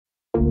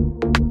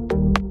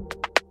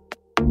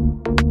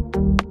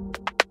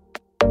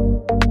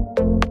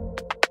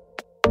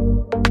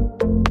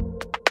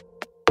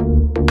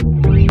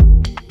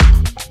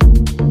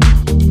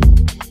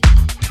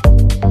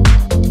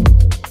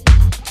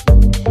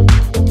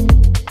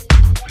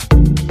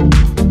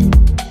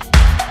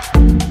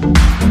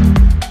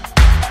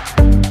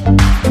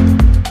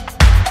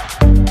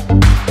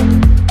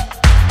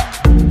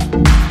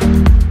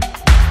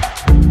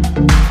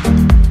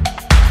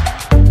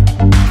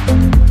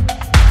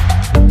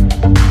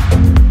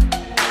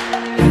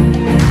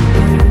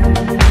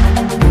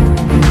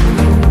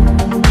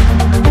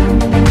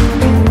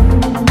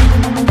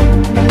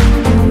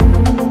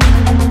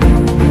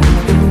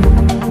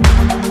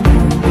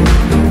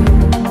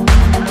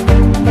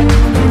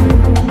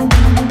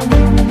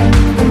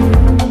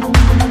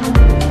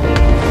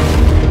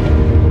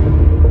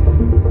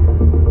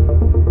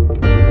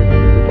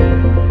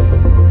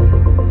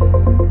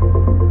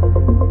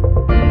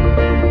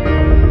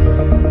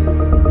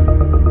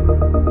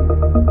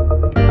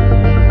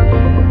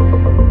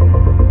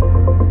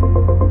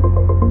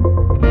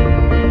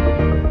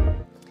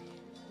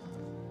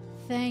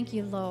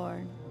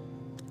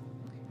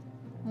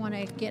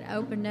get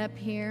opened up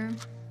here.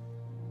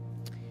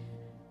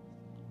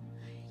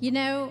 You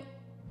know,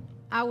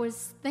 I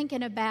was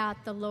thinking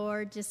about the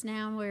Lord just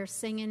now. We were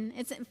singing.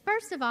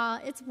 First of all,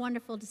 it's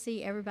wonderful to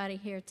see everybody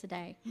here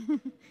today.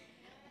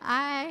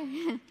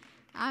 I'm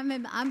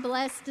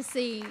blessed to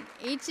see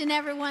each and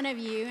every one of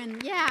you,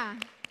 and yeah,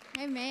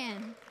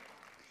 amen.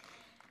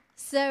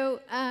 So,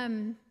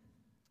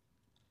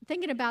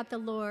 thinking about the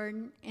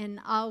Lord and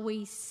all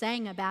we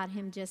sang about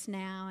him just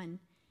now and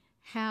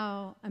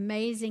how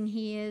amazing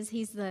he is.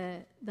 He's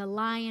the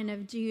Lion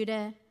of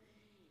Judah.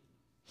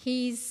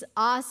 He's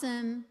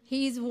awesome.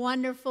 He's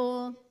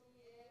wonderful.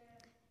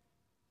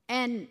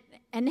 And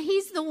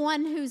he's the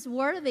one who's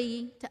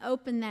worthy to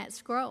open that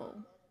scroll.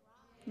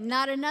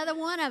 Not another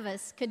one of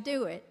us could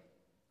do it.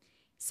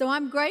 So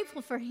I'm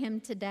grateful for him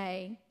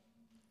today.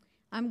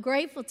 I'm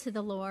grateful to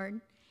the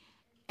Lord.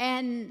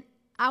 And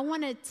I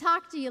want to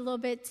talk to you a little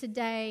bit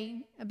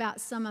today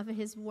about some of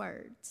his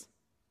words.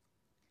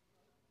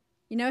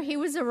 You know, he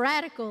was a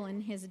radical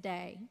in his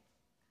day.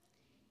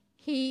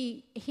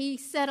 He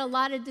said a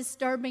lot of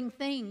disturbing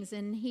things,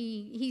 and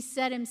he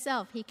said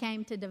himself he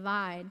came to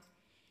divide.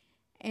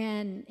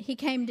 And he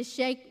came to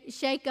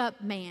shake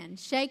up man,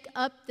 shake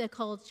up the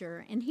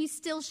culture, and he's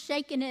still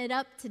shaking it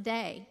up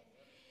today.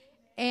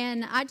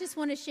 And I just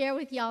want to share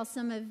with y'all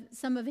some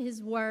of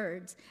his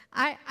words.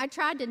 I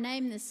tried to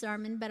name this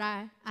sermon, but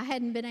I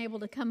hadn't been able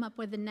to come up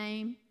with a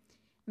name.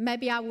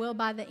 Maybe I will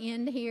by the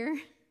end here.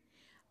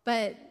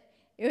 But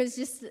it was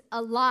just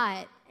a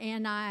lot,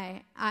 and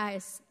I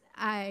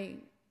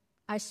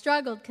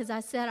struggled because I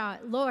said,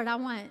 Lord, I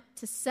want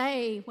to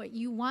say what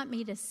you want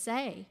me to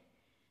say.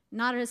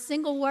 Not a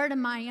single word of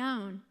my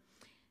own.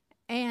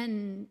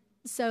 And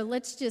so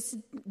let's just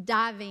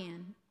dive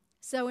in.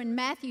 So in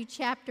Matthew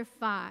chapter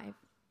 5,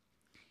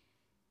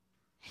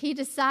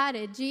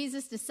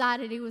 Jesus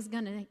decided he was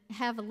going to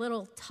have a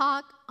little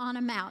talk on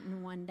a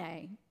mountain one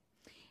day.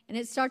 And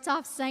it starts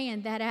off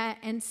saying that,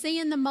 and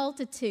seeing the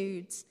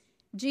multitudes,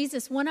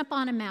 Jesus went up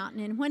on a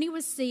mountain, and when he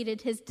was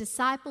seated, his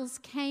disciples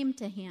came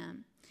to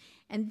him.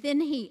 And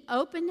then he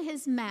opened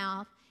his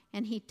mouth,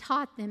 and he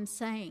taught them,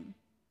 saying,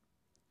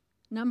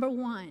 number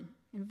 1,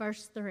 in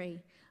verse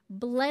 3,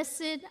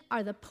 blessed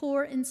are the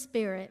poor in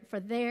spirit, for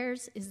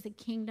theirs is the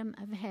kingdom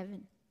of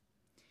heaven.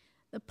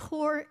 The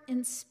poor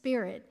in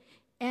spirit.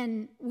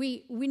 And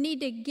we need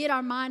to get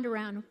our mind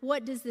around,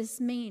 what does this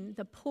mean?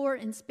 The poor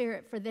in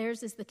spirit, for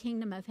theirs is the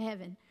kingdom of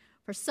heaven.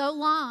 For so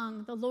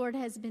long, the Lord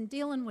has been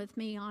dealing with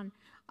me on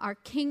our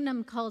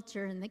kingdom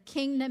culture, and the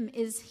kingdom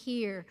is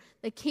here.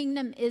 The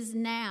kingdom is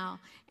now,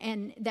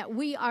 and that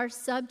we are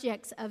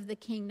subjects of the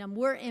kingdom.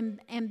 We're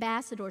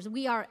ambassadors.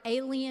 We are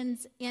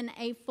aliens in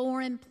a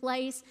foreign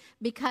place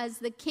because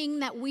the king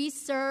that we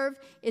serve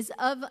is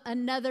of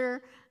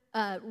another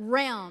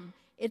realm.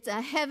 It's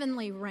a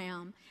heavenly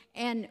realm.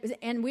 And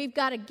we've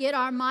got to get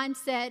our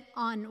mindset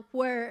on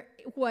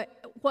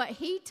what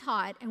he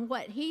taught and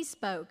what he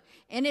spoke.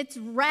 And it's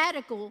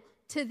radical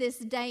to this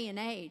day and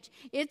age.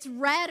 It's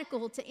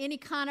radical to any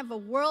kind of a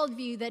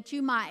worldview that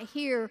you might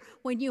hear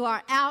when you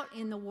are out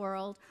in the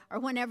world or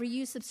whenever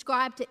you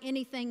subscribe to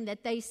anything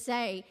that they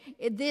say.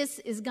 This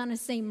is going to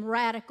seem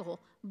radical.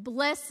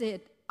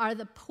 Blessed are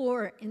the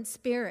poor in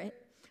spirit.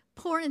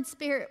 Poor in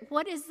spirit.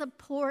 What is the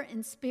poor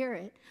in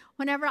spirit?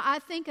 Whenever I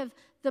think of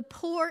the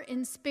poor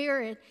in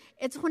spirit,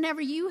 it's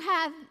whenever you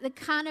have the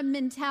kind of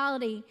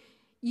mentality,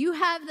 you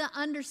have the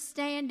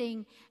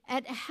understanding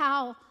at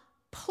how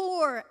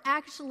poor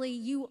actually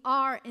you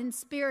are in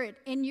spirit,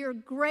 in your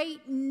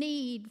great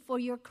need for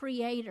your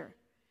Creator.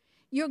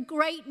 Your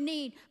great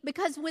need,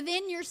 because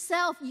within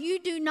yourself you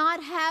do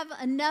not have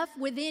enough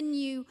within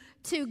you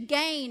to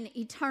gain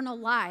eternal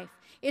life.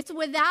 It's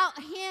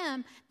without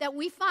him that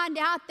we find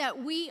out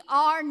that we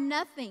are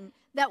nothing,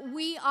 that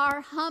we are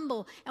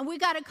humble. And we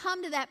got to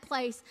come to that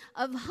place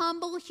of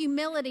humble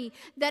humility,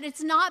 that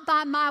it's not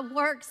by my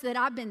works that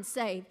I've been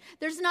saved.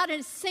 There's not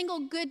a single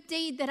good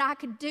deed that I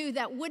could do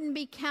that wouldn't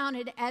be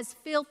counted as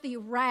filthy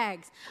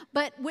rags.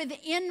 But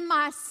within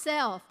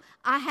myself,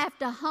 I have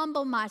to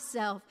humble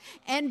myself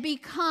and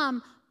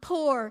become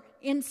poor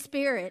in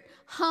spirit,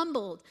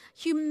 humbled.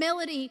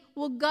 Humility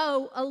will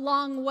go a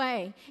long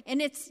way.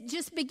 And it's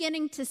just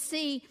beginning to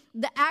see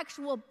the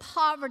actual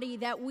poverty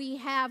that we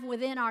have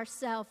within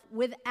ourselves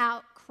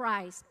without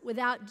Christ,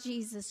 without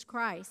Jesus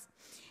Christ.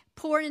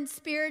 Poor in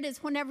spirit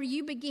is whenever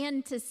you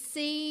begin to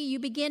see, you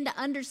begin to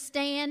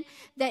understand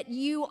that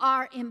you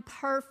are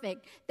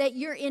imperfect, that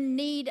you're in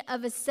need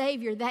of a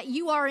Savior, that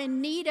you are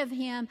in need of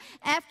Him.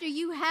 After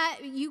you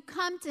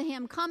come to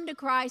Him, come to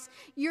Christ,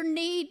 your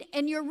need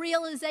and your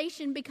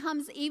realization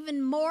becomes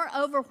even more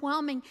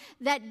overwhelming,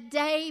 that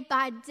day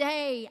by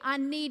day I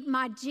need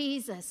my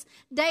Jesus.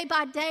 Day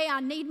by day I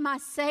need my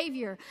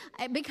Savior,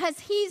 because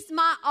He's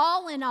my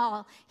all in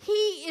all.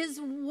 He is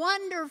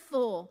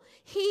wonderful.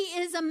 He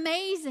is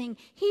amazing.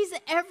 He's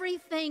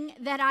everything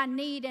that I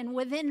need, and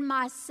within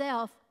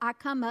myself, I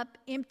come up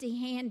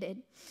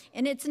empty-handed.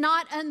 And it's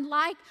not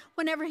unlike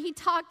whenever he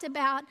talked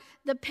about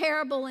the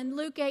parable in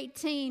Luke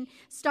 18,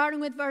 starting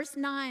with verse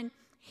 9.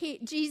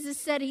 Jesus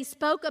said he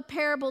spoke a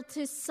parable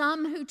to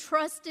some who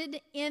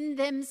trusted in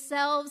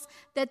themselves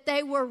that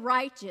they were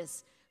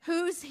righteous.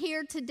 Who's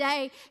here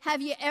today?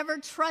 Have you ever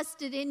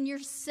trusted in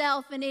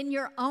yourself and in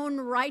your own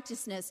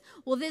righteousness?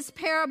 Well, this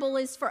parable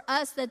is for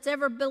us that's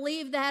ever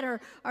believed that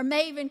or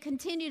may even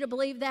continue to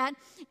believe that.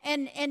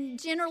 And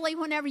generally,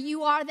 whenever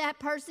you are that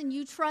person,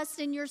 you trust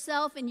in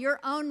yourself and your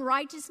own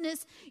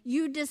righteousness,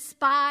 you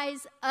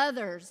despise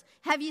others.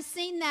 Have you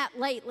seen that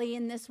lately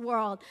in this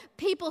world?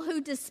 People who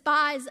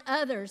despise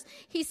others.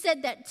 He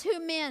said that 2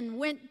 men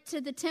went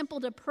to the temple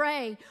to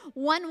pray.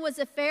 One was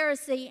a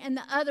Pharisee and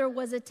the other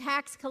was a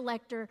tax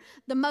collector.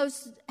 The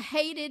most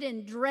hated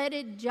and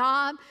dreaded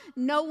job.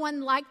 No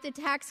one liked the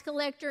tax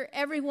collector.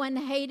 Everyone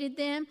hated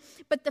them.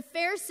 But the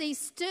Pharisee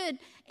stood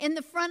in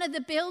the front of the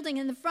building,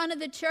 in the front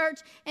of the church,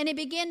 and he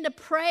began to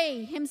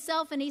pray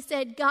himself, and he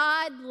said,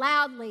 God,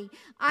 loudly,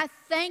 I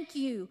thank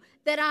you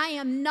that I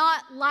am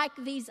not like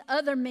these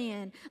other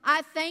men.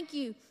 I thank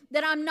you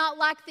that I'm not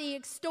like the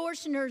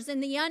extortioners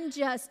and the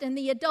unjust and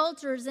the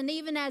adulterers, and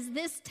even as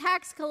this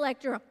tax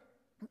collector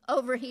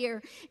over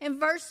here. In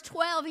verse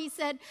 12, he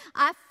said,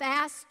 I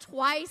fast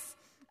twice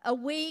a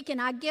week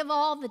and I give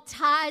all the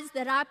tithes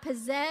that I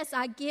possess.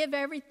 I give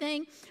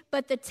everything.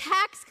 But the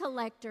tax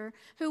collector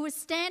who was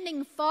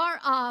standing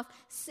far off,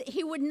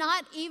 he would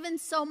not even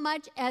so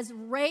much as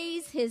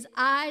raise his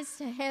eyes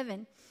to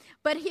heaven.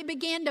 But he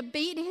began to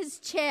beat his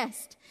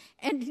chest.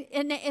 And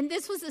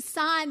this was a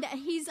sign that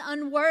he's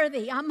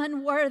unworthy. I'm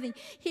unworthy.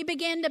 He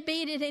began to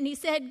beat it and he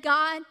said,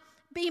 God,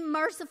 be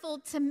merciful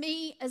to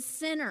me, a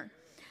sinner.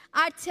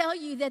 I tell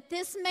you that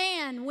this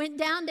man went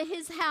down to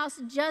his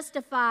house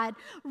justified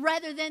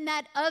rather than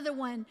that other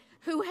one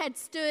who had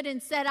stood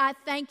and said, I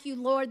thank you,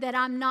 Lord, that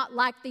I'm not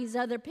like these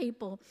other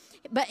people.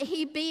 But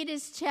he beat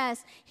his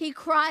chest. He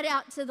cried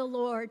out to the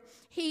Lord.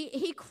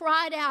 He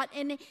cried out,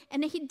 and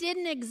he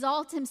didn't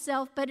exalt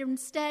himself, but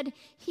instead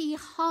he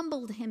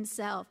humbled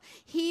himself.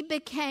 He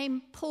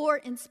became poor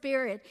in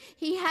spirit.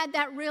 He had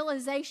that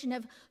realization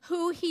of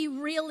who he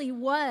really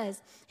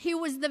was. He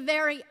was the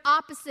very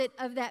opposite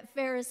of that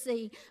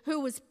Pharisee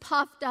who was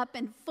puffed up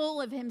and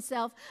full of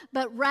himself,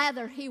 but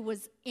rather he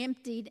was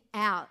emptied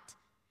out.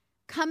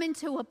 Coming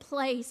to a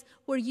place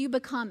where you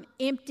become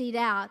emptied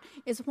out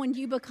is when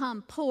you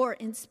become poor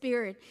in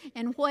spirit.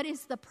 And what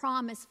is the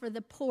promise for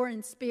the poor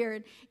in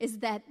spirit is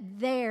that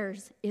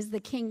theirs is the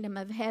kingdom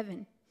of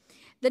heaven.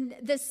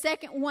 The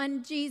second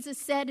one Jesus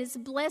said is,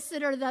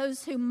 blessed are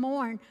those who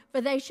mourn,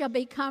 for they shall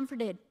be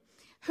comforted.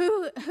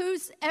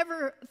 Who's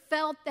ever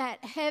felt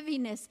that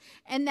heaviness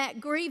and that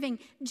grieving?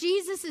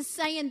 Jesus is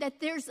saying that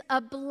there's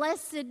a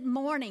blessed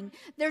mourning.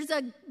 There's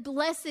a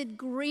blessed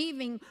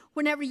grieving.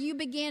 Whenever you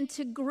begin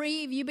to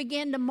grieve, you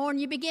begin to mourn,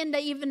 you begin to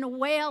even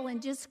wail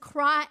and just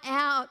cry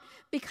out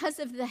because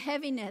of the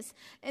heaviness.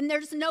 And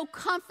there's no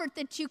comfort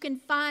that you can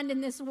find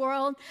in this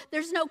world.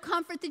 There's no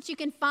comfort that you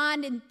can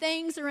find in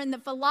things or in the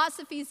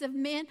philosophies of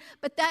men.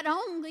 But that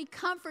only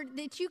comfort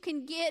that you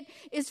can get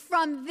is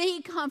from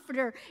the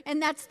Comforter,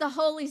 and that's the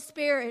Holy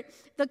Spirit,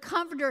 the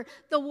Comforter.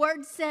 The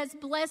Word says,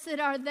 blessed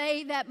are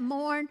they that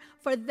mourn,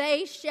 for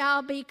they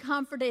shall be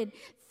comforted.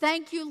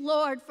 Thank you,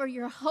 Lord, for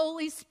your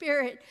Holy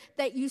Spirit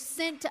that you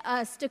sent to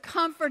us to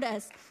comfort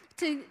us,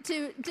 to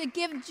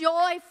give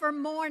joy for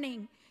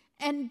mourning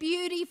and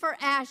beauty for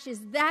ashes.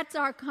 That's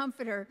our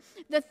Comforter.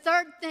 The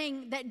third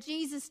thing that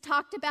Jesus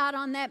talked about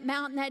on that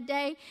mountain that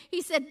day,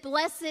 he said,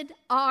 blessed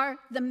are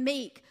the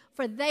meek,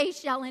 for they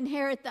shall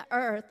inherit the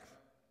earth.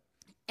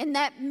 And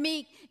that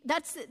meek,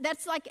 that's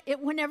like it,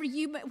 whenever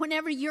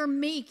you're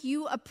meek,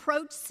 you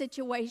approach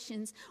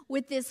situations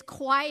with this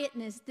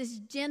quietness, this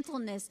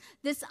gentleness,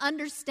 this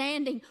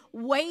understanding,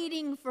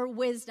 waiting for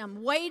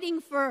wisdom, waiting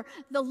for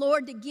the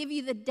Lord to give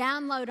you the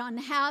download on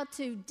how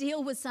to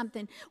deal with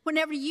something.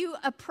 Whenever you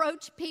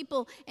approach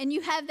people and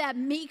you have that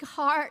meek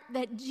heart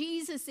that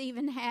Jesus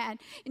even had,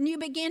 and you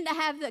begin to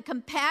have the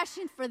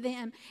compassion for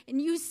them,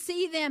 and you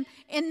see them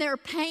in their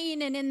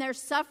pain and in their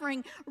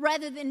suffering,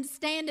 rather than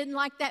standing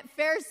like that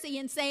Pharisee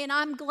and saying,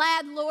 I'm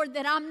glad, Lord,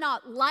 that I'm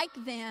not like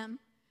them.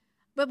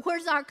 But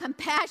where's our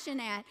compassion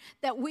at?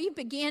 That we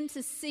begin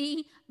to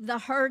see the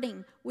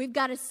hurting. We've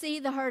got to see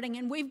the hurting,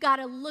 and we've got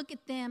to look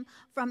at them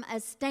from a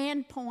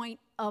standpoint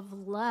of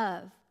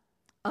love.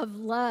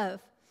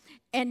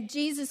 And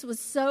Jesus was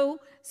so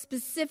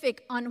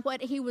specific on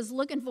what he was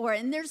looking for.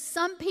 And there's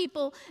some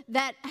people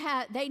that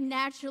they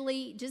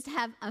naturally just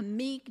have a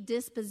meek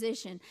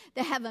disposition.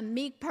 They have a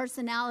meek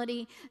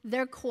personality.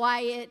 They're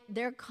quiet,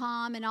 they're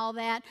calm and all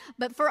that.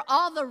 But for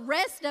all the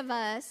rest of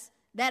us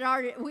that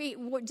we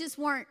just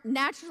weren't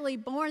naturally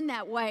born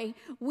that way,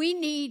 we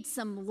need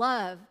some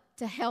love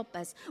to help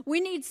us. We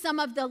need some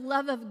of the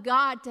love of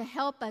God to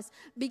help us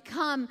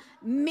become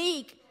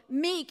meek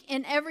meek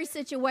in every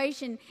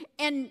situation.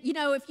 And, you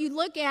know, if you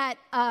look at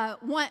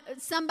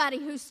somebody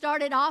who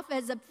started off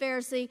as a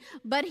Pharisee,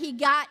 but he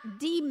got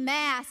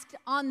demasked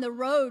on the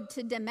road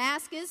to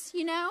Damascus,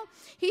 you know.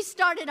 He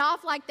started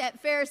off like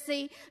that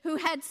Pharisee who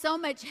had so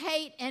much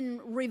hate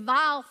and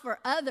revile for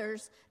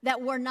others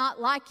that were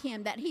not like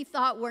him, that he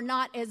thought were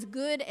not as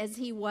good as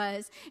he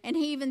was. And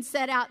he even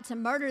set out to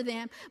murder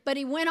them. But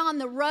he went on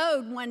the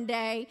road one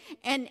day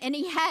and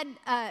he had,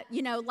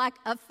 like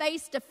a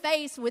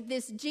face-to-face with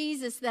this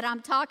Jesus that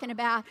I'm talking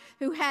about,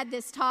 who had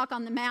this talk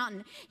on the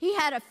mountain. He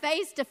had a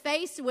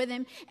face-to-face with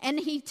him, and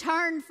he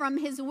turned from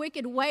his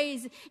wicked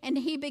ways, and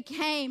he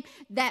became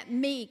that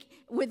meek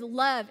with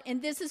love.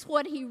 And this is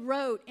what he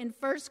wrote in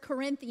 1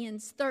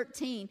 Corinthians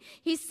 13.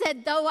 He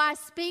said, though I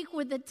speak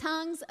with the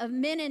tongues of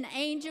men and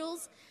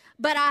angels,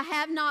 but I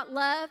have not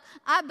love,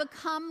 I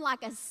become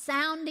like a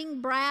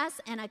sounding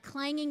brass and a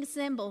clanging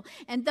cymbal.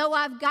 And though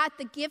I've got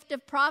the gift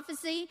of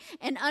prophecy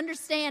and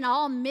understand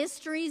all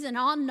mysteries and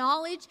all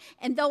knowledge,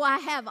 and though I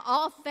have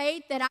all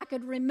faith that I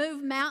could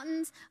remove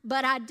mountains,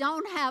 but I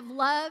don't have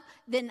love,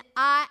 then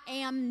I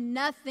am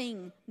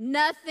nothing,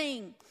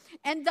 nothing.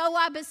 And though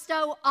I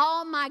bestow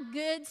all my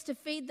goods to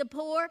feed the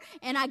poor,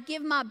 and I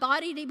give my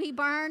body to be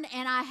burned,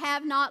 and I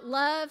have not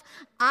love,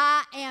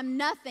 I am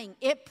nothing.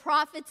 It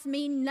profits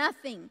me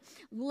nothing.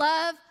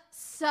 Love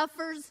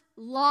suffers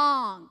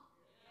long.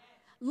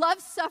 Love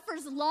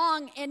suffers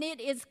long, and it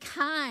is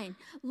kind.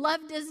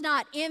 Love does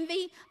not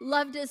envy.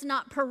 Love does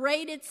not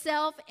parade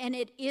itself, and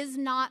it is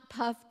not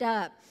puffed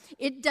up.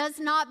 It does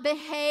not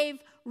behave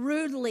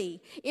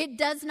rudely. It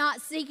does not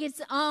seek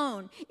its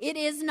own. It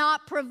is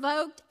not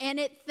provoked, and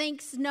it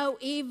thinks no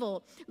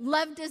evil.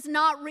 Love does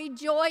not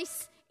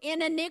rejoice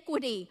in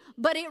iniquity,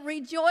 but it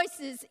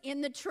rejoices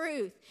in the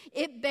truth.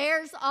 It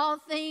bears all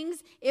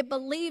things. It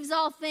believes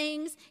all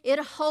things. It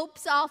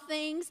hopes all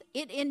things.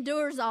 It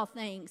endures all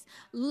things.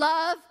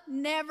 Love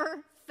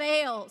never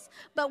fails.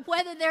 But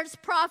whether there's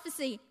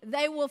prophecy,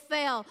 they will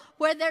fail.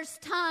 Where there's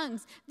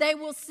tongues, they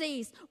will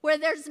cease. Where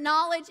there's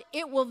knowledge,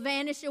 it will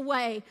vanish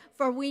away.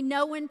 For we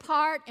know in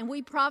part and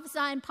we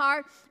prophesy in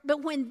part.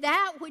 But when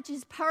that which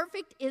is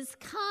perfect is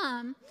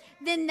come,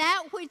 then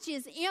that which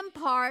is in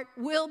part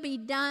will be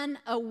done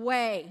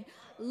away.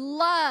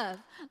 Love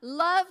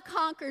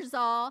conquers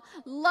all.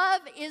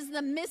 Love is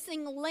the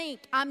missing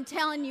link, I'm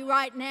telling you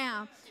right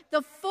now.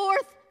 The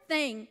fourth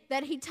thing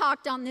that he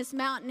talked on this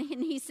mountain,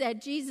 and he said,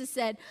 Jesus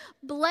said,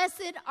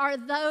 blessed are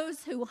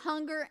those who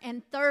hunger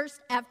and thirst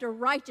after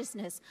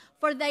righteousness,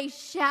 for they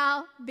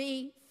shall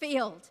be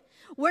filled.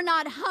 We're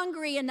not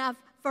hungry enough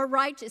for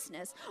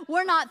righteousness.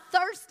 We're not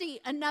thirsty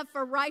enough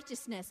for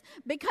righteousness,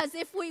 because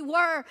if we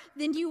were,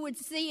 then you would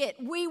see it.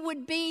 We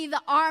would be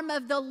the arm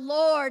of the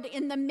Lord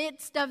in the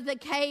midst of the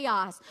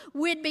chaos.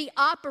 We'd be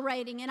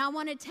operating. And I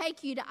want to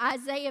take you to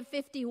Isaiah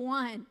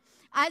 51.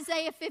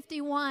 Isaiah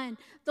 51,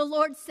 the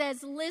Lord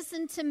says,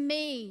 listen to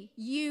me,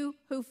 you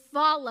who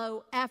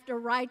follow after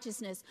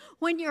righteousness.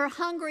 When you're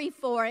hungry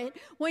for it,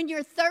 when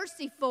you're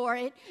thirsty for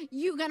it,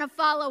 you're going to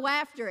follow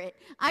after it.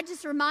 I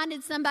just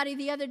reminded somebody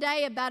the other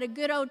day about a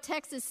good old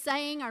Texas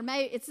saying, or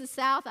maybe it's the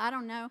South, I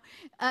don't know,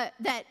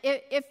 that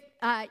if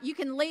you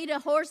can lead a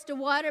horse to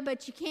water,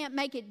 but you can't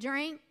make it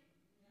drink.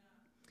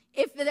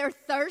 If they're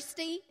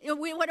thirsty,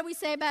 what do we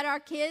say about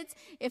our kids?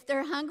 If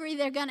they're hungry,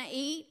 they're going to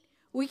eat.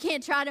 We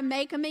can't try to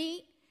make them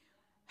eat.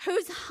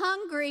 Who's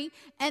hungry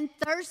and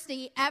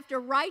thirsty after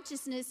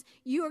righteousness,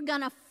 you are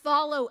going to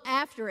follow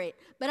after it.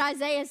 But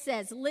Isaiah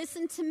says,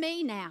 listen to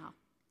me now,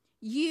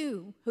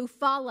 you who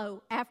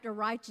follow after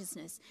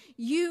righteousness,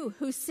 you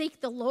who seek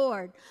the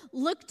Lord.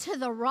 Look to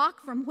the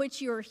rock from which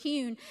you are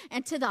hewn,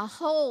 and to the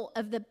hole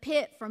of the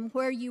pit from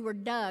where you were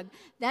dug.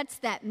 That's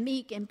that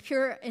meek and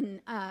pure and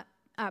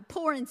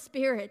poor in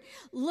spirit.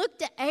 Look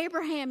to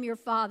Abraham your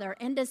father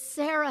and to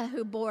Sarah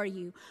who bore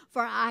you.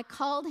 For I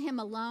called him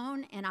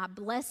alone, and I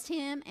blessed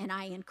him, and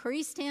I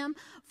increased him.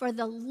 For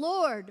the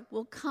Lord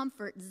will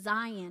comfort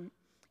Zion.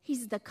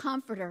 He's the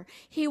comforter.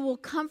 He will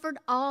comfort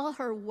all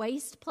her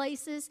waste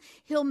places.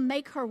 He'll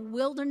make her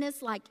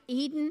wilderness like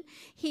Eden.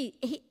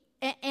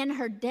 And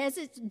her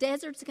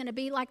desert's going to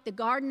be like the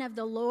garden of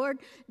the Lord.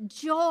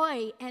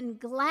 Joy and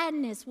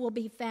gladness will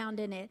be found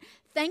in it.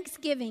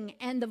 Thanksgiving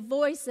and the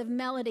voice of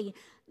melody.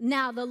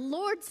 Now the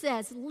Lord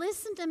says,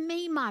 listen to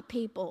me, my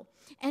people,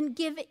 and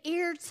give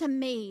ear to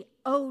me,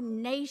 O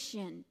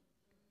nation.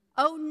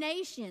 O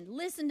nation,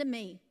 listen to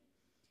me.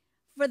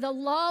 For the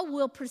law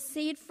will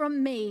proceed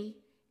from me,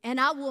 and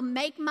I will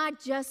make my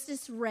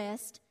justice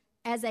rest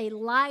as a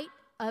light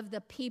of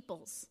the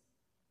peoples.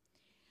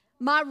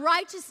 My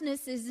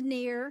righteousness is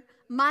near,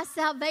 my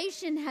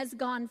salvation has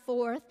gone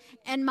forth,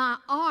 and my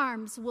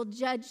arms will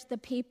judge the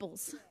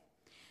peoples.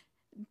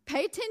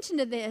 Pay attention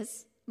to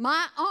this.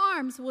 My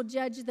arms will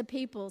judge the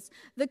peoples.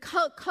 The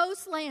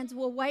coastlands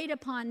will wait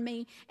upon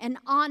me, and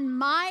on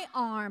my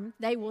arm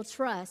they will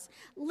trust.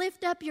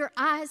 Lift up your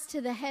eyes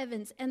to the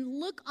heavens and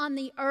look on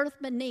the earth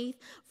beneath,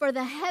 for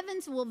the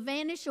heavens will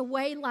vanish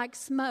away like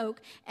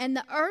smoke, and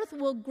the earth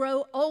will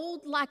grow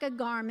old like a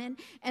garment,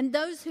 and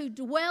those who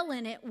dwell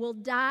in it will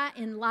die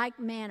in like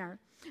manner.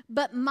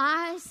 But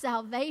my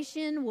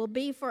salvation will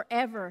be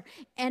forever,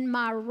 and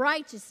my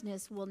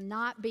righteousness will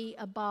not be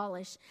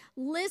abolished.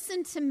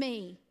 Listen to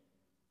me.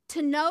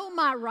 To know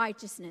my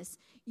righteousness,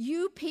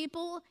 you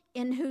people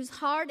in whose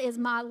heart is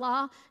my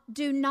law,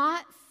 do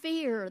not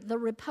fear the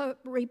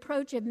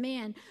reproach of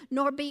men,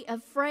 nor be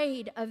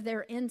afraid of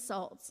their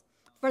insults.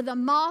 For the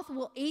moth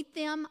will eat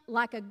them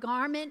like a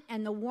garment,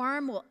 and the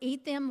worm will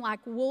eat them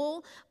like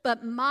wool.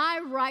 But my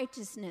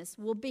righteousness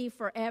will be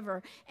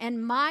forever,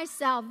 and my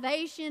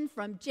salvation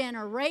from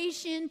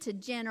generation to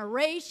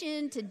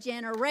generation to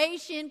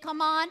generation. Come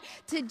on,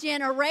 to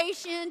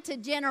generation to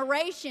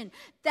generation.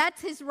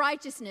 That's his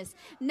righteousness.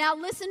 Now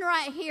listen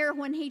right here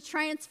when he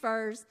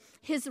transfers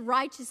his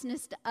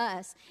righteousness to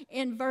us.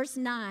 In verse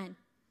 9,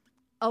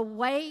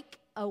 awake,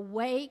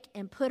 awake,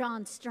 and put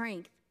on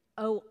strength,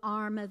 O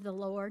arm of the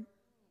Lord.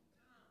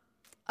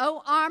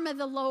 O arm of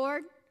the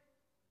Lord,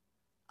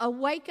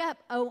 awake up,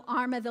 O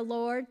arm of the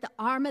Lord, the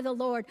arm of the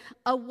Lord.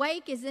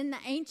 Awake is in the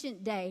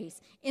ancient days,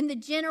 in the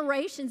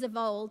generations of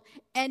old.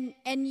 And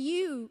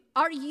you,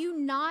 are you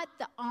not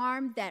the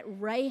arm that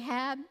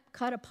Rahab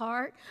cut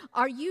apart?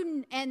 Are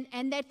you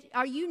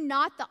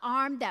not the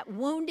arm that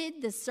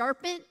wounded the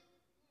serpent?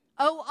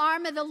 O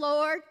arm of the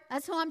Lord,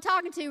 that's who I'm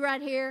talking to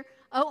right here.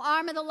 O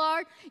arm of the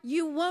Lord,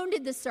 you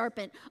wounded the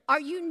serpent. Are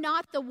you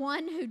not the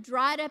one who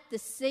dried up the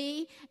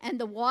sea and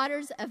the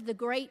waters of the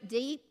great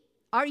deep?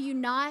 Are you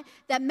not,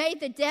 that made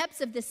the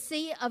depths of the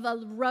sea of a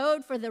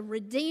road for the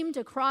redeemed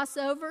to cross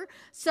over?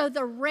 So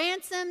the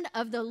ransomed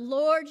of the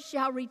Lord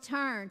shall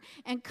return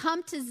and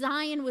come to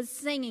Zion with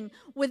singing,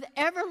 with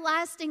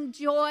everlasting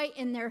joy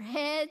in their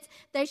heads.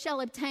 They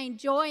shall obtain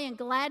joy and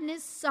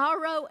gladness.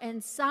 Sorrow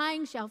and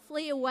sighing shall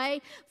flee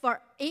away. For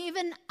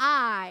even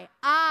I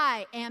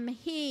am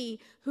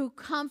he who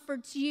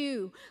comforts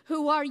you.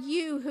 Who are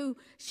you who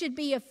should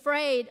be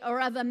afraid,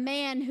 or of a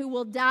man who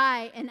will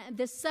die, and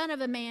the son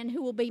of a man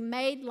who will be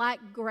made like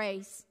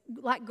grass?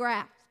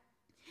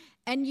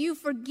 And you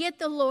forget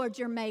the Lord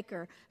your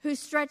maker, who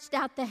stretched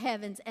out the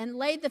heavens and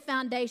laid the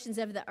foundations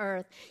of the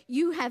earth.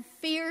 You have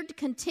feared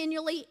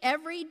continually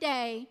every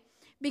day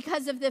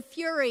because of the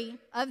fury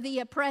of the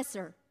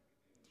oppressor.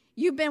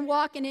 You've been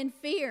walking in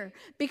fear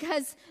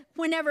because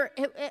whenever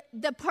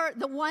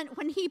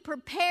when he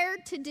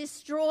prepared to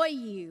destroy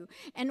you,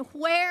 and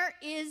where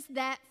is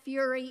that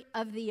fury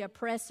of the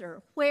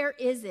oppressor? Where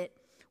is it?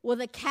 Well,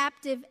 the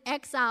captive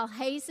exile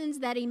hastens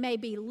that he may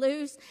be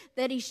loose,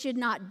 that he should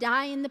not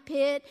die in the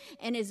pit,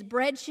 and his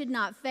bread should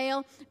not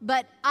fail.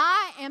 But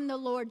I am the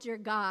Lord your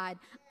God.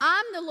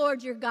 I'm the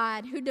Lord your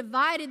God who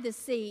divided the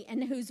sea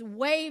and whose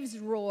waves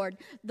roared.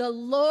 The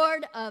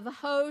Lord of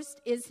hosts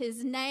is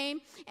his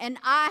name. And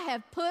I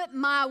have put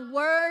my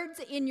words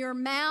in your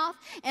mouth,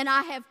 and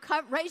I have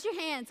raise your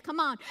hands,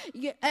 come on.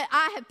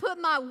 I have put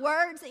my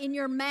words in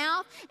your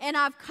mouth, and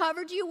I've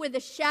covered you with the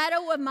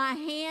shadow of my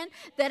hand,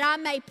 that I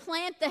may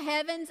plant the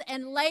heavens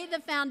and lay the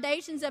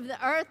foundations of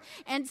the earth,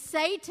 and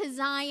say to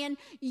Zion,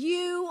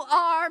 you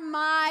are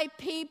my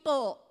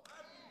people.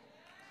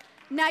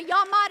 Now,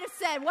 y'all might have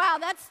said, wow,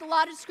 that's a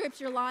lot of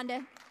scripture,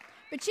 Londa.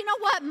 But you know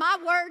what? My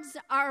words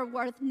are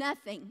worth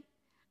nothing.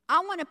 I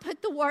want to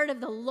put the word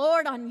of the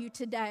Lord on you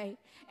today.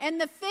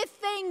 And the fifth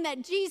thing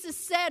that Jesus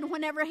said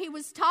whenever he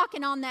was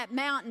talking on that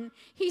mountain,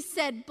 he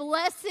said,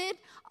 blessed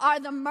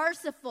are the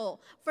merciful,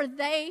 for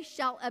they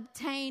shall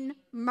obtain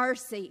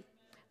mercy.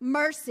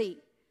 Mercy.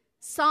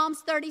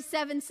 Psalms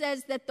 37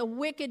 says that the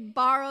wicked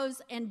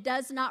borrows and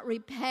does not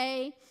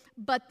repay,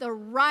 but the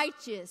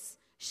righteous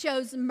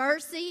shows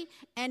mercy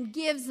and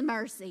gives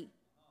mercy.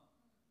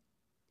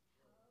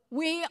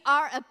 We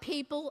are a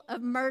people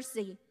of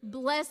mercy.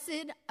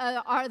 Blessed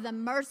are the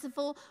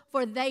merciful,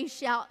 for they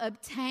shall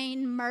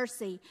obtain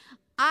mercy.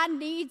 I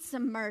need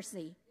some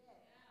mercy.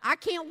 I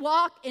can't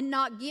walk and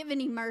not give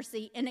any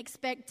mercy and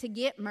expect to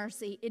get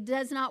mercy. It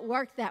does not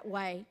work that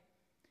way.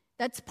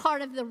 That's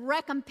part of the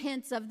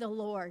recompense of the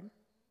Lord.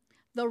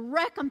 The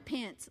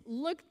recompense,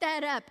 look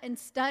that up and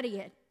study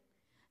it.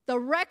 The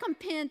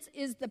recompense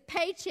is the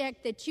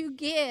paycheck that you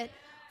get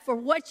for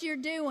what you're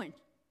doing.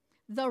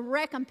 The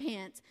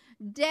recompense.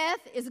 Death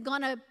is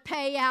going to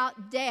pay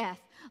out death.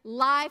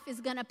 Life is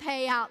going to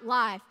pay out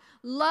life.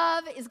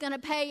 Love is going to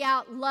pay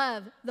out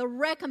love. The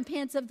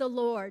recompense of the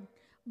Lord.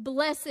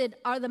 Blessed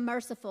are the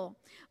merciful.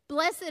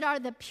 Blessed are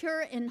the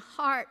pure in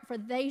heart, for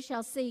they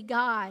shall see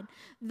God.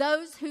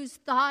 Those whose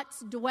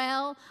thoughts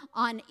dwell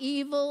on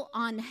evil,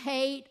 on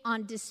hate,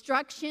 on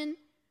destruction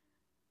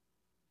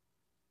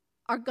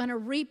are going to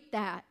reap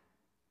that.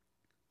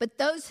 But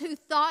those whose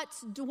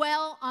thoughts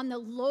dwell on the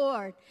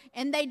Lord,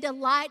 and they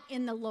delight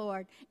in the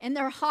Lord, and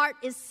their heart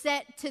is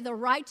set to the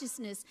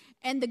righteousness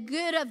and the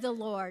good of the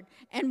Lord,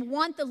 and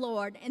want the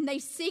Lord, and they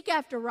seek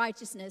after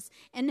righteousness,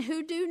 and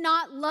who do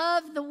not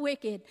love the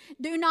wicked,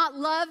 do not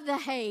love the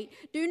hate,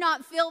 do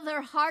not fill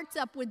their hearts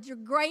up with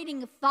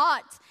degrading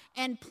thoughts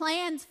and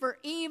plans for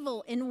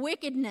evil and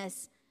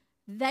wickedness,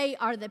 they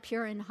are the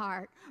pure in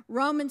heart.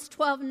 Romans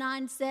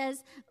 12:9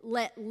 says,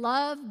 let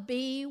love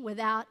be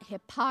without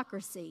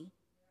hypocrisy.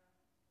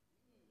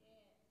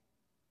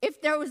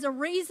 If there was a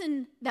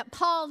reason that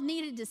Paul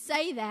needed to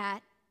say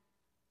that,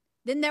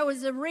 then there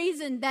was a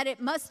reason that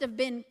it must have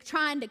been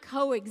trying to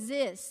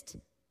coexist.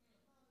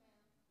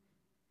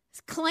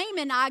 It's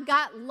claiming I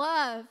got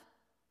love,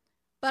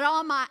 but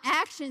all my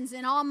actions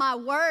and all my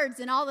words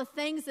and all the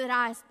things that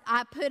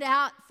I put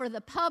out for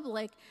the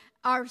public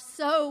are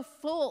so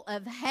full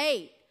of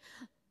hate.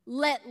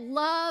 Let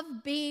love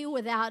be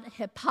without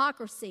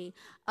hypocrisy.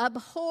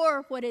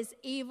 Abhor what is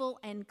evil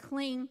and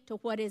cling to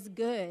what is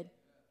good.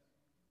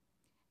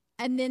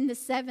 And then the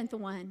seventh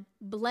one,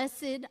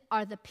 blessed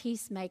are the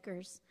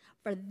peacemakers,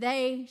 for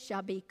they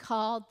shall be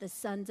called the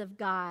sons of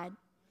God.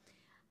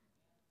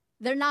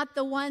 They're not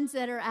the ones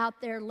that are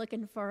out there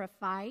looking for a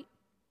fight.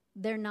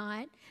 They're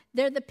not.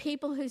 They're the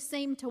people who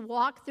seem to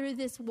walk through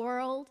this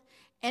world,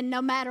 and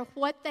no matter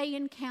what they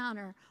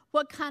encounter,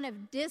 what kind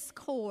of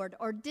discord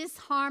or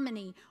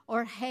disharmony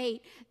or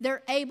hate,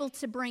 they're able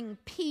to bring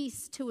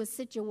peace to a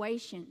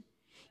situation.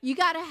 You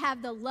got to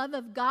have the love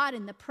of God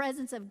and the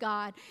presence of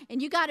God, and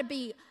you got to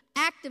be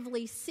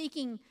actively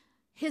seeking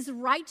His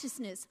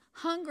righteousness,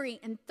 hungry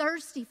and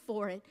thirsty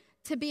for it,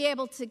 to be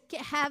able to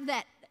have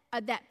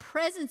that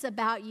presence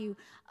about you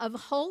of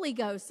Holy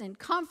Ghost and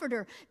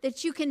Comforter,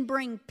 that you can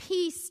bring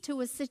peace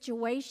to a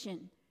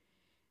situation.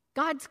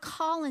 God's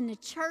calling the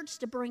church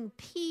to bring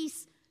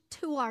peace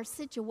to our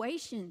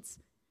situations.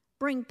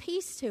 Bring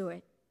peace to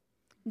it.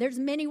 There's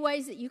many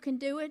ways that you can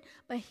do it,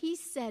 but He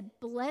said,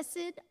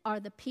 blessed are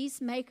the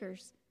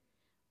peacemakers.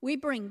 We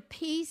bring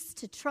peace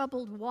to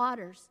troubled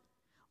waters.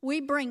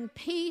 We bring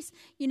peace.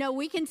 You know,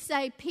 we can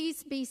say,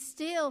 peace be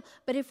still,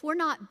 but if we're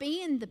not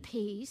being the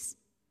peace,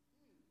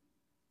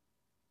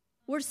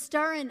 we're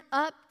stirring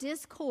up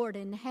discord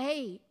and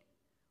hate.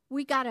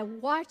 We got to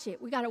watch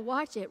it. We got to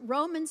watch it.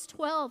 Romans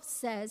 12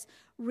 says,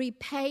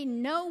 repay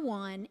no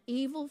one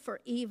evil for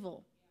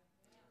evil.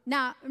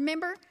 Now,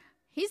 remember,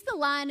 He's the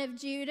Lion of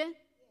Judah.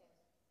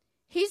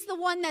 He's the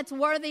one that's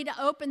worthy to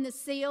open the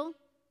seal.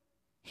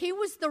 He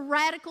was the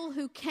radical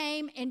who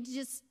came and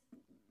just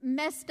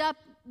messed up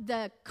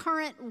the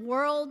current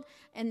world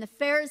and the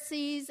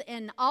Pharisees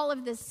and all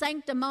of the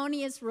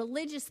sanctimonious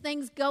religious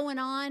things going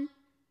on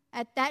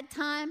at that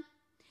time.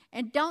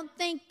 And don't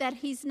think that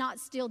He's not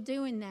still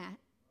doing that.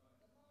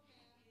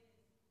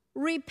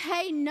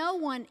 Repay no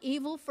one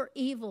evil for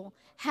evil.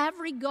 Have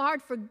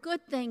regard for good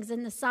things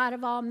in the sight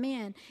of all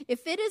men.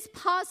 If it is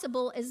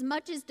possible, as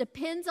much as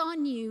depends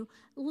on you,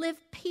 live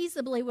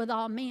peaceably with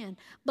all men.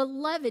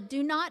 Beloved,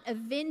 do not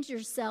avenge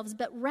yourselves,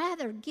 but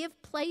rather give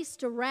place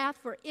to wrath,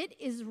 for it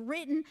is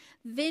written,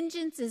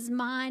 vengeance is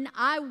mine,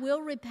 I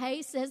will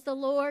repay, says the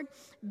Lord.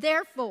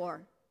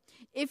 Therefore,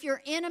 if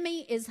your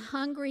enemy is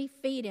hungry,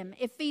 feed him.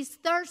 If he's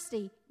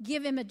thirsty,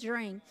 give him a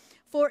drink.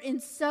 For in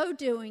so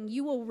doing,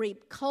 you will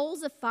reap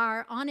coals of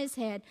fire on his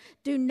head.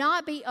 Do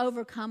not be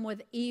overcome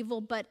with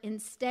evil, but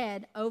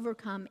instead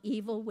overcome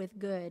evil with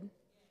good.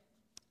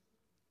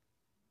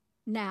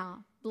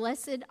 Now,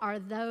 blessed are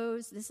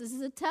those, this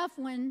is a tough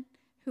one,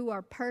 who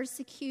are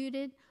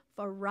persecuted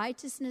for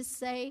righteousness'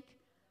 sake.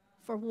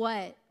 For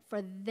what?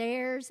 For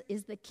theirs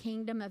is the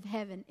kingdom of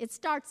heaven. It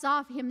starts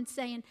off Him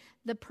saying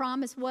the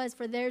promise was,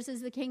 for theirs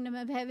is the kingdom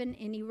of heaven,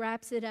 and He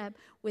wraps it up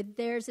with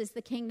theirs is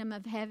the kingdom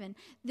of heaven.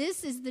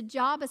 This is the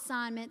job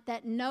assignment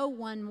that no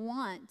one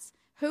wants.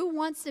 Who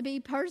wants to be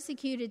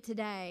persecuted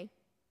today?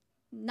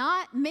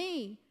 Not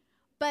me.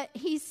 But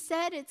He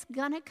said it's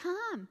going to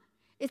come.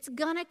 It's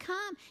going to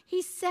come.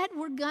 He said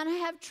we're going to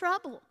have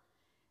trouble.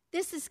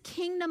 This is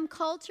kingdom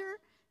culture.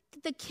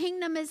 The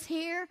kingdom is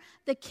here.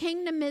 The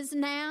kingdom is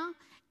now.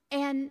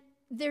 And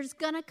there's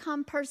going to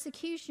come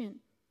persecution.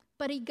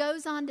 But He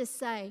goes on to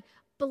say,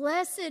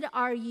 blessed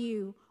are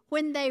you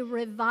when they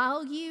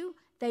revile you,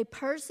 they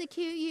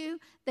persecute you,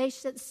 they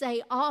should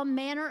say all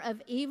manner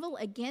of evil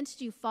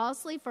against you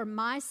falsely for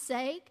my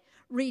sake.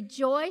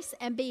 Rejoice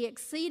and be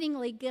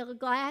exceedingly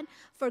glad,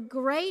 for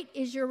great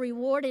is your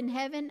reward in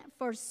heaven,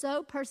 for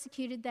so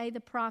persecuted they the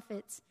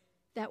prophets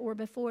that were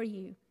before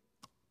you.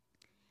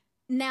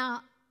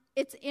 Now,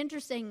 it's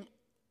interesting.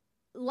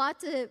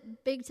 Lots of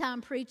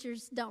big-time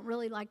preachers don't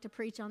really like to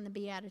preach on the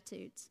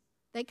Beatitudes.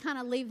 They kind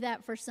of leave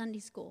that for Sunday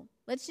school.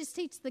 Let's just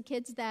teach the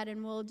kids that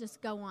and we'll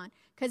just go on.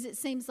 Because it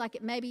seems like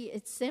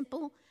it's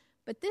simple,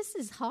 but this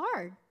is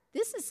hard.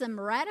 This is some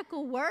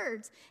radical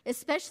words,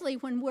 especially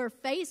when we're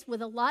faced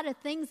with a lot of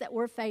things that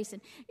we're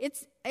facing.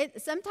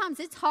 Sometimes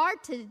it's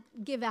hard to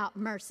give out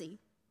mercy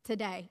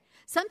today.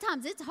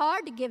 Sometimes it's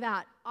hard to give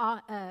out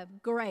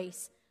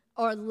grace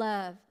or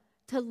love,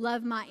 to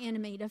love my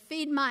enemy, to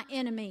feed my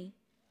enemy,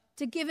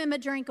 to give him a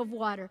drink of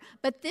water.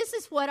 But this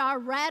is what our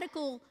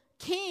radical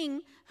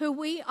King, who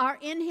we are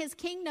in His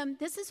kingdom,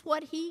 this is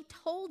what He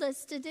told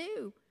us to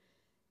do.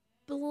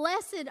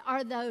 Blessed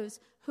are those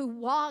who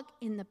walk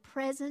in the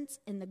presence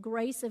and the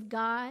grace of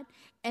God,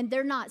 and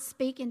they're not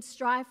speaking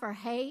strife or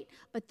hate,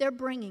 but they're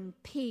bringing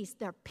peace.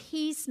 They're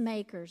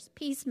peacemakers.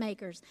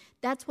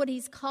 That's what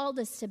He's called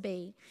us to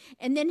be.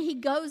 And then He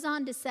goes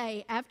on to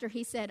say, after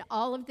He said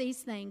all of these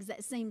things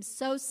that seem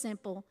so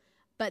simple,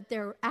 but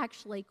they're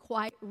actually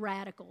quite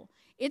radical.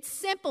 It's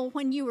simple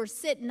when you were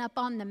sitting up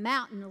on the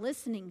mountain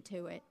listening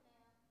to it.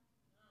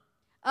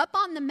 Up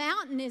on the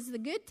mountain is the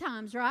good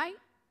times, right?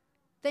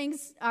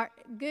 Things are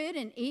good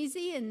and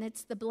easy, and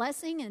it's the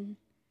blessing.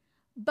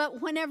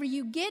 But whenever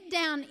you get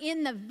down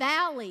in the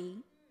valley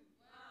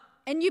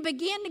and you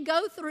begin to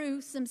go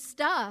through some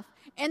stuff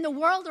and the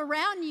world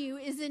around you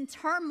is in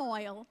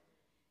turmoil,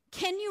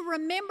 can you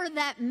remember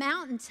that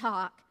mountain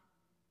talk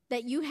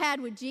that you had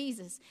with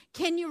Jesus?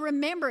 Can you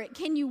remember it?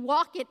 Can you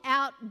walk it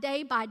out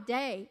day by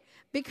day?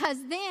 Because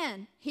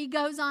then he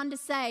goes on to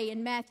say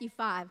in Matthew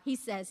 5, he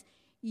says,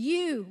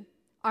 you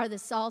are the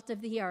salt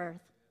of the earth.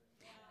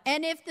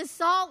 And if the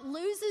salt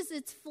loses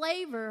its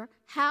flavor,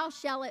 how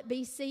shall it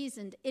be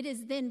seasoned? It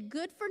is then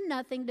good for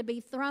nothing to be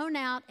thrown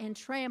out and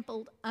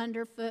trampled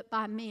underfoot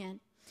by men.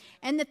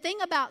 And the thing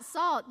about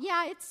salt,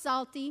 yeah, it's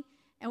salty,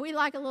 and we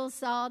like a little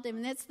salt,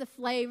 and that's the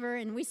flavor.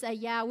 And we say,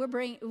 yeah,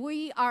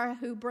 we are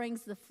who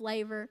brings the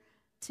flavor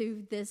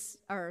to this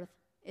earth.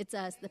 It's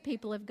us, the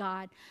people of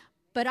God.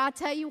 But I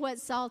tell you what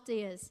salt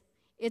is.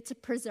 It's a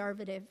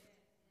preservative.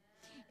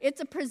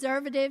 It's a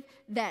preservative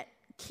that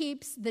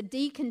keeps the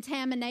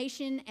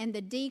decontamination and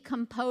the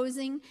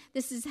decomposing.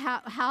 This is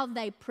how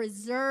they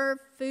preserve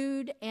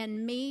food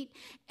and meat.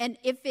 And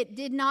if it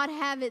did not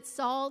have its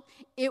salt,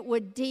 it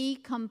would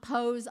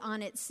decompose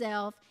on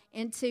itself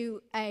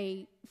into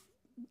a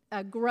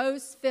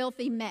gross,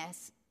 filthy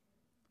mess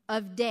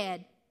of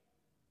dead.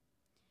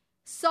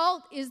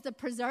 Salt is the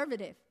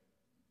preservative.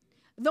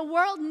 The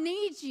world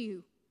needs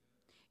you.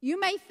 You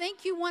may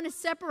think you want to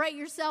separate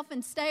yourself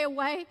and stay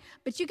away,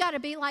 but you got to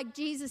be like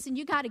Jesus, and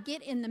you got to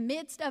get in the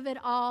midst of it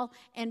all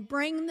and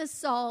bring the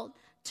salt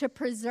to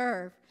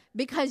preserve,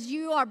 because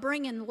you are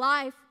bringing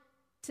life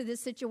to the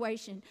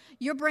situation.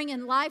 You're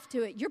bringing life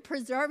to it. You're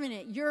preserving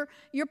it.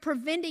 You're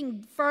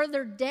preventing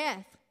further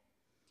death.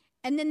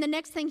 And then the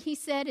next thing he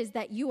said is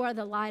that you are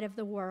the light of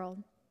the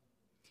world.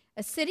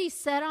 A city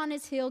set on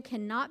its hill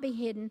cannot be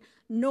hidden,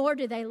 nor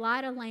do they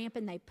light a lamp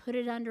and they put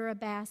it under a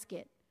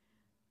basket.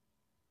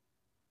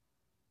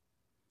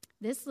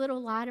 This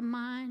little light of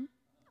mine,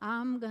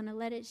 I'm going to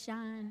let it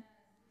shine.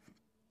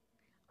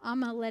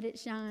 I'm going to let it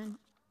shine.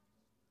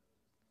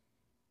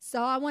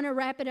 So I want to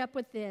wrap it up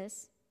with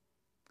this.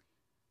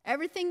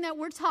 Everything that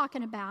we're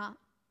talking about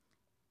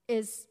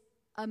is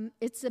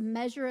it's a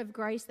measure of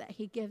grace that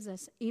he gives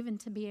us even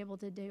to be able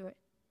to do it.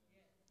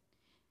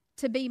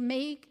 To be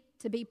meek,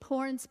 to be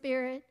poor in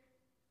spirit,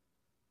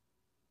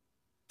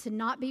 to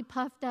not be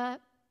puffed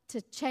up,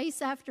 to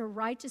chase after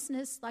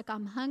righteousness like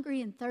I'm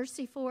hungry and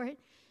thirsty for it.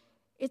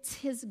 It's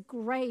his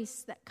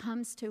grace that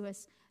comes to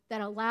us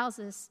that allows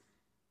us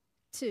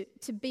to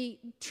be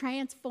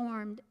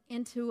transformed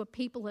into a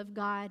people of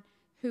God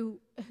who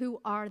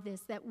are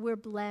this, that we're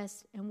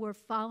blessed and we're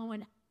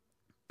following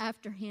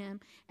after him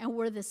and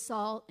we're the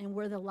salt and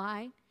we're the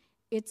light.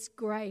 It's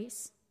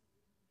grace.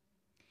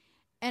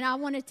 And I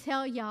want to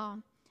tell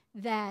y'all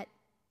that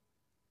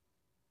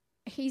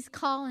he's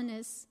calling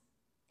us,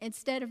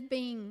 instead of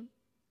being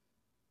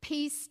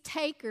peace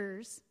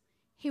takers,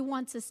 he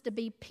wants us to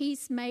be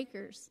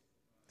peacemakers.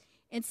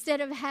 Instead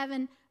of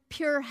having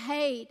pure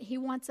hate, he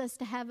wants us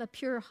to have a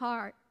pure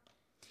heart.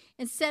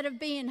 Instead of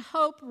being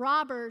hope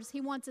robbers, he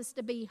wants us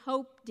to be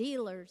hope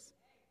dealers.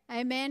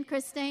 Amen,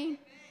 Christine? Amen.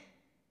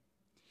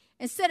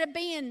 Instead of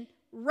being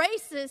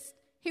racist,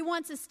 he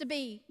wants us to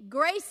be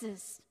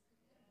gracist.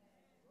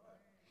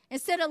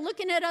 Instead of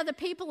looking at other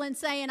people and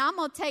saying, I'm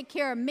going to take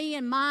care of me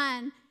and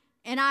mine,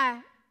 and I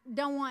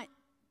don't want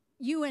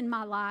you in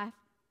my life,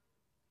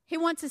 he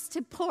wants us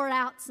to pour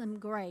out some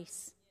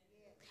grace.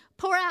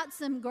 Pour out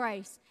some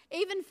grace,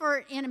 even for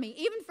an enemy,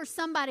 even for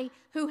somebody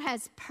who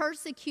has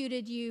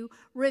persecuted you,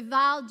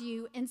 reviled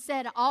you, and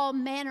said all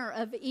manner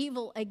of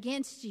evil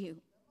against you.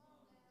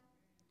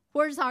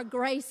 Where's our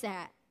grace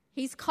at?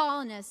 He's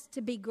calling us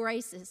to be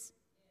graces.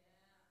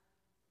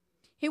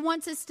 He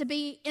wants us to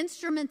be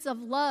instruments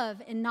of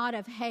love and not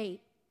of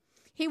hate.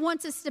 He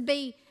wants us to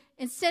be,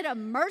 instead of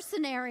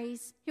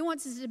mercenaries, he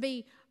wants us to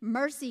be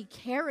mercy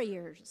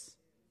carriers.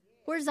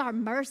 Where's our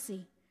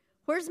mercy?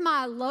 Where's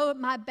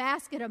my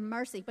basket of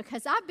mercy?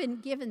 Because I've been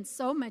given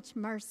so much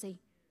mercy.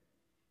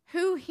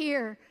 Who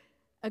here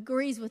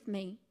agrees with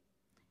me?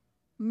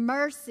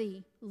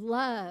 Mercy,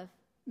 love,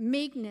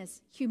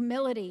 meekness,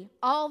 humility,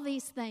 all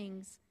these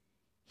things.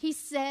 He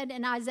said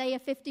in Isaiah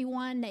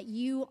 51 that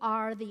you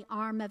are the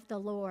arm of the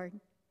Lord.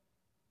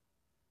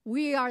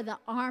 We are the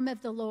arm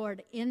of the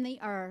Lord in the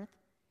earth.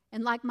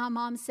 And like my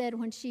mom said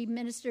when she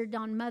ministered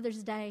on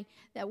Mother's Day,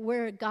 that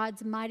we're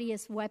God's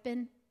mightiest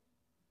weapon.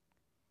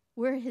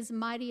 We're his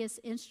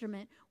mightiest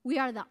instrument. We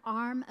are the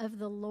arm of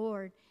the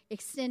Lord,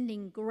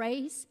 extending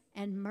grace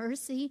and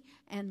mercy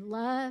and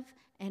love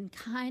and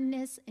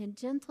kindness and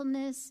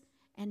gentleness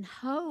and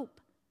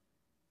hope.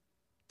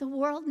 The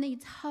world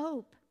needs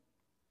hope.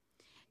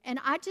 And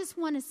I just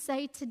want to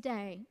say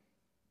today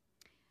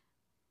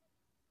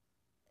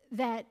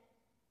that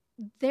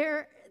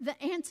the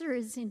answer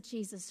is in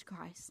Jesus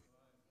Christ.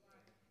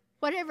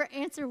 Whatever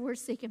answer we're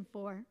seeking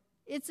for,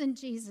 it's in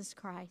Jesus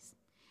Christ.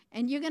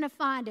 And you're going to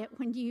find it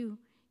when you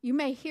You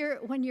may hear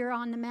it when you're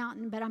on the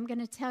mountain, but I'm going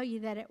to tell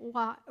you that it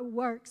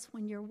works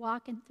when you're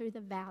walking through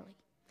the valley.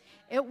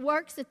 It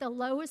works at the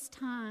lowest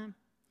time,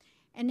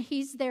 and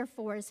He's there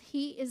for us.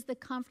 He is the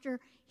comforter.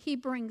 He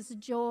brings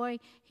joy.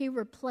 He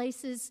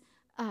replaces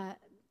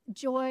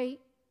joy,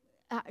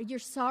 your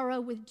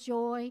sorrow with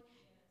joy,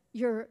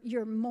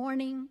 your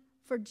mourning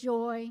for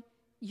joy,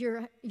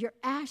 your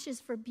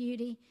ashes for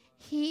beauty.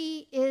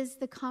 He is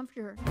the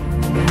comforter.